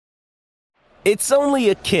It's only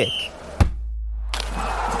a kick,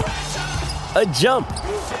 a jump,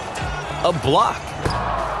 a block.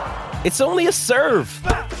 It's only a serve.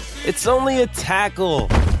 It's only a tackle,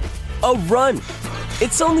 a run.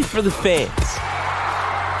 It's only for the fans.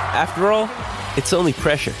 After all, it's only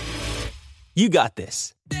pressure. You got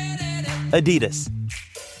this. Adidas.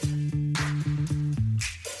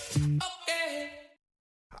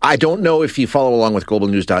 I don't know if you follow along with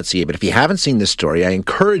globalnews.ca, but if you haven't seen this story, I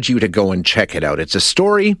encourage you to go and check it out. It's a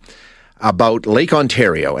story about Lake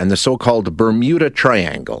Ontario and the so-called Bermuda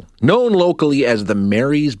Triangle, known locally as the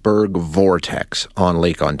Marysburg Vortex on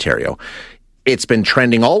Lake Ontario. It's been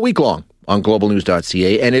trending all week long on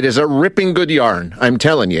globalnews.ca, and it is a ripping good yarn. I'm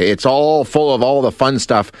telling you, it's all full of all the fun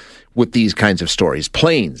stuff with these kinds of stories.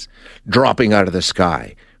 Planes dropping out of the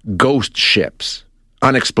sky, ghost ships,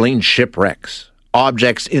 unexplained shipwrecks,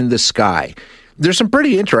 objects in the sky. There's some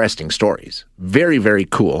pretty interesting stories. Very, very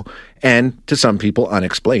cool. And to some people,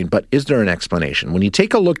 unexplained. But is there an explanation? When you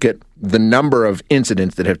take a look at the number of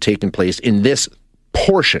incidents that have taken place in this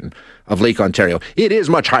portion of Lake Ontario, it is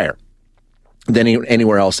much higher than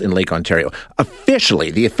anywhere else in Lake Ontario.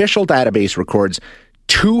 Officially, the official database records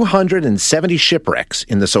 270 shipwrecks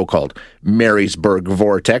in the so-called Marysburg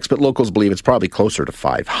Vortex, but locals believe it's probably closer to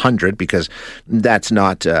 500 because that's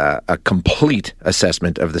not a complete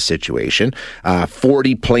assessment of the situation.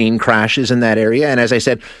 40 plane crashes in that area. And as I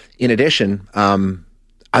said, in addition,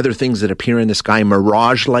 other things that appear in the sky,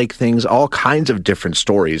 mirage-like things, all kinds of different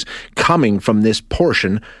stories coming from this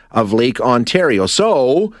portion of Lake Ontario.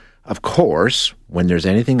 So, of course, when there's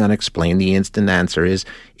anything unexplained, the instant answer is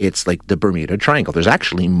it's like the Bermuda Triangle. There's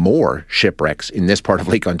actually more shipwrecks in this part of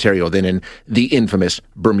Lake Ontario than in the infamous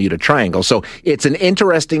Bermuda Triangle. So it's an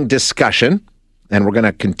interesting discussion, and we're going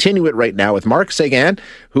to continue it right now with Mark Sagan,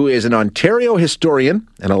 who is an Ontario historian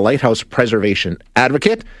and a lighthouse preservation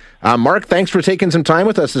advocate. Mark, thanks for taking some time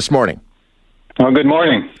with us this morning. Well, good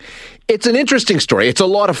morning. It's an interesting story. It's a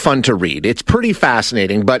lot of fun to read. It's pretty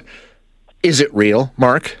fascinating, but is it real,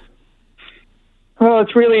 Mark? Well,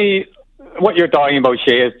 it's really what you're talking about,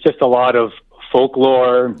 Shay. It's just a lot of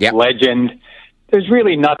folklore, legend. There's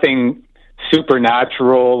really nothing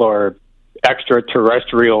supernatural or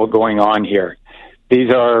extraterrestrial going on here.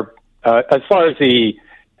 These are, as far as the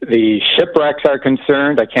shipwrecks are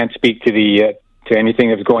concerned, I can't speak to to anything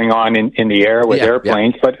that's going on in the air with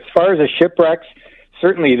airplanes. But as far as the shipwrecks,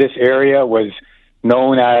 certainly this area was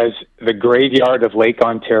known as the graveyard of Lake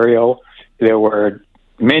Ontario. There were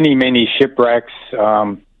many, many shipwrecks.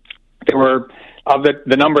 There were, of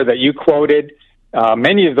the number that you quoted,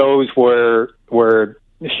 many of those were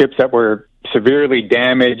ships that were severely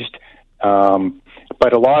damaged,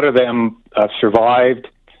 but a lot of them survived.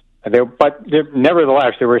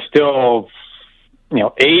 Nevertheless, there were still,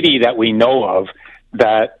 80 that we know of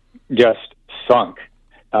that just sunk,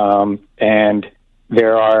 and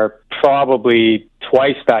there are probably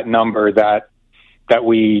twice that number that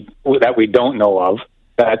we don't know of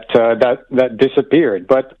that disappeared.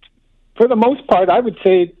 But for the most part, I would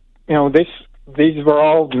say, these were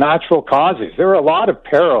all natural causes. There were a lot of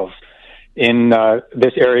perils in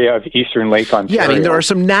this area of eastern Lake Ontario. Yeah, there are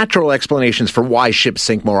some natural explanations for why ships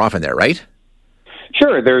sink more often there, right?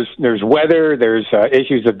 Sure. There's weather, there's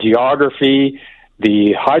issues of geography,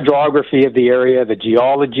 the hydrography of the area, the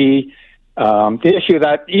geology, the issue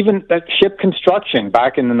that even that ship construction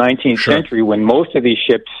back in the 19th century, when most of these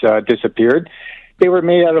ships disappeared, they were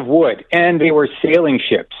made out of wood, and they were sailing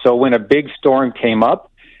ships. So when a big storm came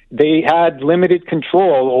up, they had limited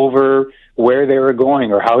control over where they were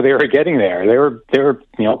going or how they were getting there. They were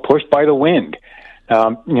pushed by the wind.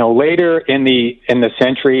 Later in the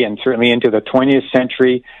century, and certainly into the 20th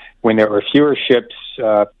century, when there were fewer ships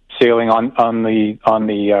sailing on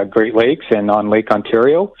the Great Lakes and on Lake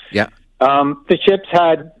Ontario, the ships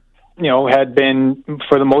had been,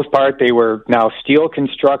 for the most part, they were now steel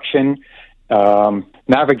construction.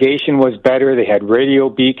 Navigation was better. They had radio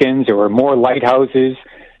beacons. There were more lighthouses.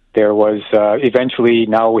 There was eventually,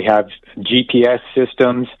 now we have GPS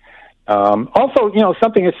systems. Also,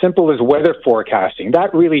 something as simple as weather forecasting.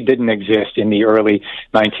 That really didn't exist in the early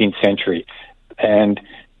 19th century. And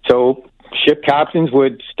so ship captains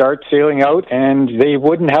would start sailing out, and they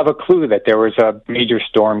wouldn't have a clue that there was a major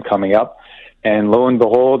storm coming up. And lo and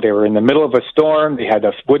behold, they were in the middle of a storm. They had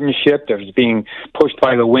a wooden ship that was being pushed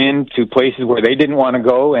by the wind to places where they didn't want to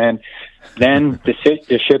go, and then the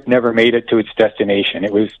ship never made it to its destination.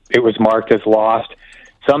 It was marked as lost.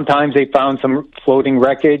 Sometimes they found some floating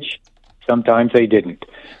wreckage. Sometimes they didn't.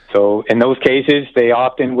 So in those cases, they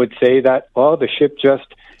often would say that, well, the ship just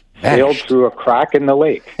sailed through a crack in the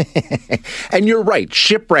lake. And you're right.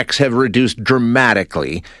 Shipwrecks have reduced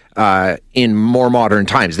dramatically in more modern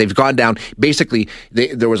times. They've gone down. Basically,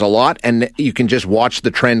 there was a lot, and you can just watch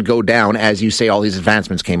the trend go down as you say all these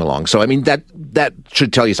advancements came along. So, I mean, that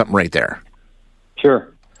should tell you something right there.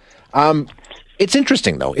 Sure. It's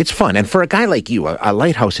interesting, though. It's fun. And for a guy like you, a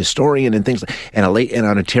lighthouse historian and things, and an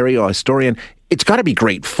Ontario historian, it's got to be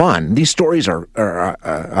great fun. These stories are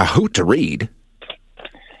a hoot to read.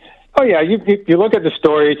 Oh yeah, you look at the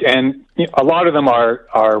stories, and a lot of them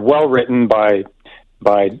are well written by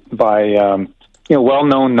well-known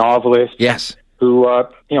novelists. Yes, who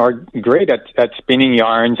are great at spinning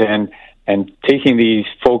yarns and taking these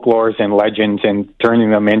folklores and legends and turning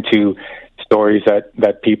them into stories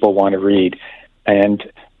that people want to read.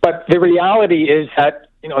 But the reality is that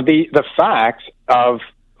the facts of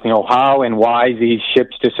how and why these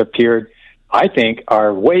ships disappeared, I think,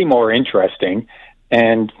 are way more interesting.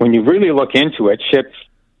 And when you really look into it, ships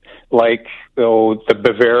like the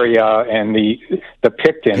Bavaria and the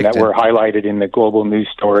Picton that were highlighted in the Global News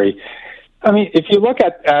story. I mean, if you look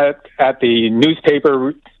at the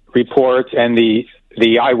newspaper reports and the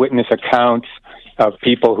eyewitness accounts of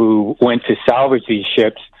people who went to salvage these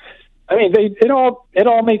ships, I mean, it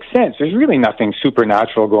all makes sense. There's really nothing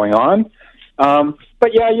supernatural going on.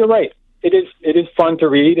 But yeah, you're right. It is fun to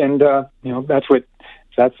read, and that's what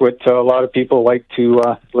a lot of people like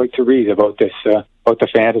to read about this, about the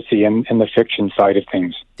fantasy and the fiction side of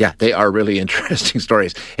things. Yeah, they are really interesting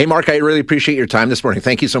stories. Hey, Mark, I really appreciate your time this morning.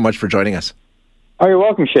 Thank you so much for joining us. Oh, you're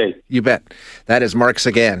welcome, Shay. You bet. That is Mark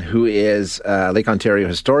Sagan, who is a Lake Ontario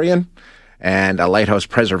historian and a lighthouse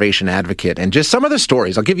preservation advocate. And just some of the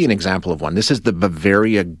stories, I'll give you an example of one. This is the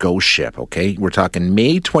Bavaria ghost ship, okay? We're talking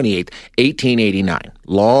May 28, 1889.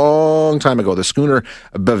 Long time ago, the schooner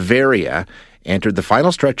Bavaria entered the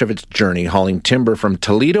final stretch of its journey hauling timber from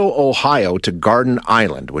Toledo, Ohio to Garden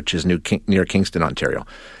Island, which is near Kingston, Ontario.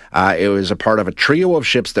 It was a part of a trio of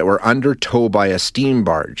ships that were under tow by a steam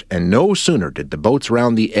barge, and no sooner did the boats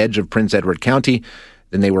round the edge of Prince Edward County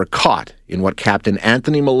than they were caught in what Captain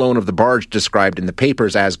Anthony Malone of the barge described in the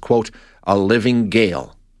papers as, quote, a living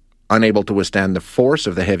gale. Unable to withstand the force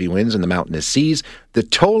of the heavy winds and the mountainous seas, the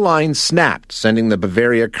tow line snapped, sending the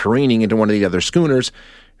Bavaria careening into one of the other schooners.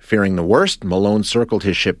 Fearing the worst, Malone circled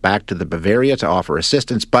his ship back to the Bavaria to offer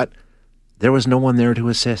assistance, but there was no one there to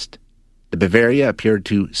assist. The Bavaria appeared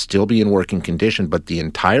to still be in working condition, but the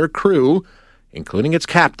entire crew, including its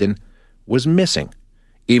captain, was missing.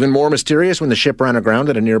 Even more mysterious, when the ship ran aground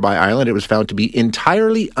at a nearby island, it was found to be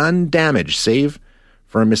entirely undamaged, save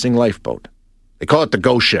for a missing lifeboat. They call it the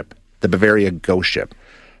ghost ship, the Bavaria ghost ship.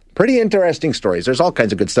 Pretty interesting stories. There's all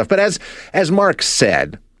kinds of good stuff. But as Mark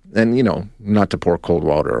said, and, not to pour cold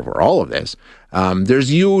water over all of this,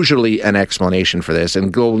 there's usually an explanation for this,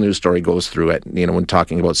 and Global News Story goes through it, when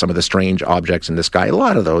talking about some of the strange objects in the sky. A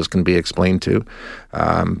lot of those can be explained too.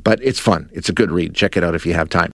 But it's fun. It's a good read. Check it out if you have time.